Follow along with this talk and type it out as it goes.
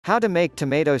How to make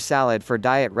tomato salad for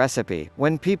diet recipe.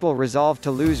 When people resolve to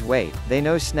lose weight, they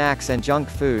know snacks and junk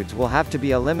foods will have to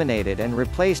be eliminated and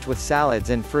replaced with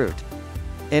salads and fruit.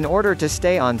 In order to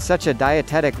stay on such a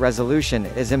dietetic resolution,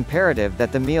 it is imperative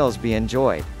that the meals be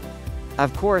enjoyed.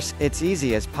 Of course, it's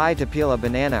easy as pie to peel a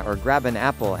banana or grab an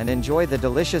apple and enjoy the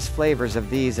delicious flavors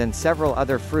of these and several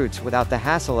other fruits without the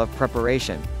hassle of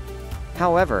preparation.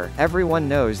 However, everyone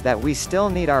knows that we still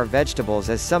need our vegetables,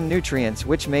 as some nutrients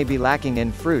which may be lacking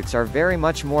in fruits are very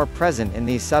much more present in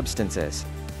these substances.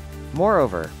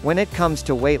 Moreover, when it comes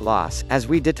to weight loss, as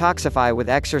we detoxify with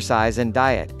exercise and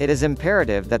diet, it is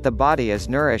imperative that the body is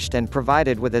nourished and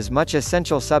provided with as much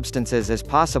essential substances as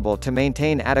possible to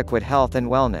maintain adequate health and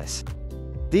wellness.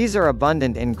 These are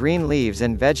abundant in green leaves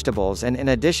and vegetables, and in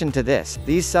addition to this,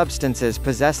 these substances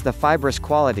possess the fibrous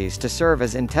qualities to serve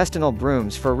as intestinal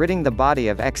brooms for ridding the body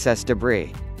of excess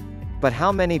debris. But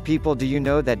how many people do you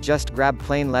know that just grab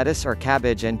plain lettuce or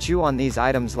cabbage and chew on these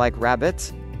items like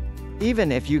rabbits?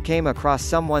 Even if you came across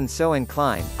someone so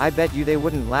inclined, I bet you they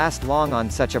wouldn't last long on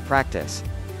such a practice.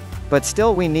 But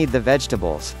still, we need the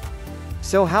vegetables.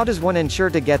 So how does one ensure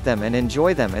to get them and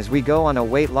enjoy them as we go on a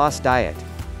weight loss diet?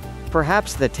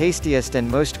 Perhaps the tastiest and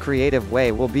most creative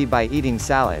way will be by eating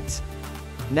salads.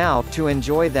 Now, to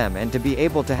enjoy them and to be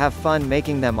able to have fun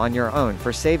making them on your own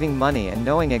for saving money and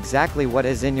knowing exactly what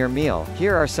is in your meal,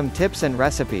 here are some tips and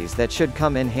recipes that should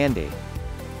come in handy.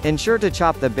 Ensure to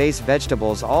chop the base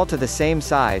vegetables all to the same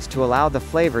size to allow the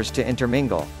flavors to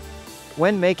intermingle.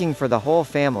 When making for the whole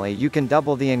family, you can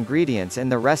double the ingredients in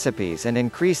the recipes and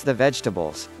increase the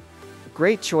vegetables.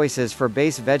 Great choices for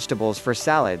base vegetables for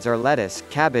salads are lettuce,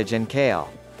 cabbage and kale.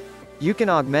 You can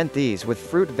augment these with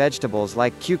fruit vegetables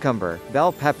like cucumber,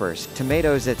 bell peppers,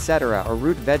 tomatoes etc., or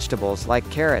root vegetables like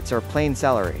carrots or plain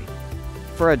celery.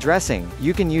 For a dressing,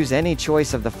 you can use any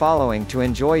choice of the following to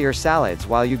enjoy your salads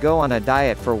while you go on a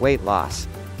diet for weight loss.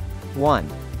 1.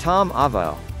 Tom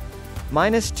Avo.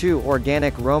 -2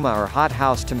 organic Roma or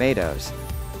hothouse tomatoes.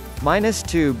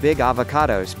 -2 big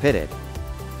avocados pitted.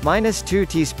 -2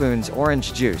 teaspoons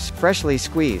orange juice, freshly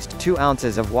squeezed, 2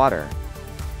 ounces of water.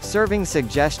 Serving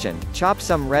suggestion: chop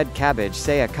some red cabbage,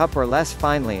 say a cup or less,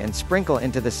 finely and sprinkle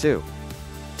into the soup.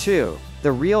 2.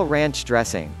 The Real Ranch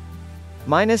dressing.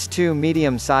 -2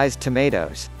 medium-sized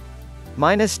tomatoes.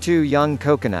 -2 young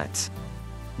coconuts.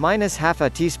 -1/2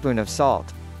 teaspoon of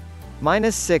salt.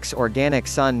 -6 organic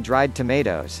sun-dried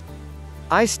tomatoes.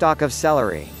 Eye stalk of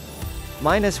celery.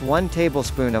 -1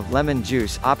 tablespoon of lemon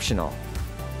juice, optional.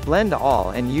 Blend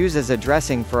all and use as a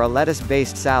dressing for a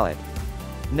lettuce-based salad.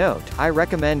 Note: I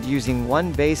recommend using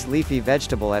one base leafy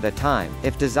vegetable at a time.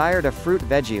 If desired, a fruit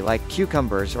veggie like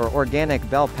cucumbers or organic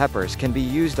bell peppers can be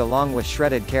used along with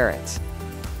shredded carrots.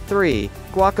 3.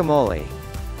 Guacamole.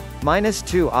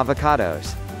 -2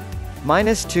 avocados.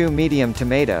 -2 medium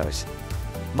tomatoes.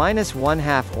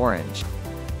 -1/2 orange.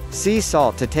 Sea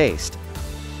salt to taste.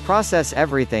 Process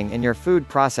everything in your food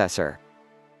processor.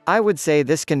 I would say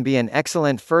this can be an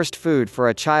excellent first food for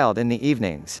a child in the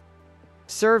evenings.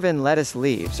 Serve in lettuce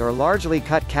leaves or largely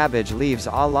cut cabbage leaves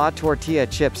a la tortilla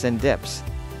chips and dips.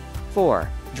 4.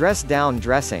 Dress down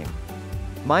dressing.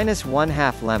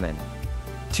 -1/2 lemon.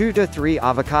 2 to 3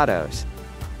 avocados.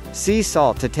 Sea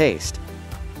salt to taste.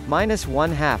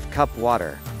 -1/2 cup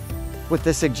water. With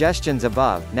the suggestions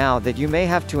above, now that you may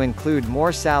have to include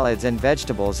more salads and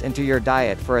vegetables into your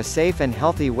diet for a safe and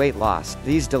healthy weight loss,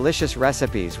 these delicious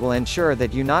recipes will ensure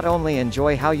that you not only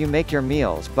enjoy how you make your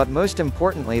meals but most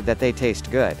importantly that they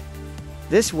taste good.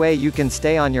 This way you can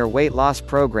stay on your weight loss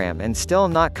program and still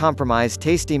not compromise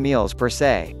tasty meals per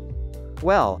se.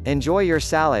 Well, enjoy your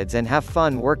salads and have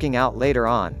fun working out later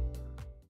on.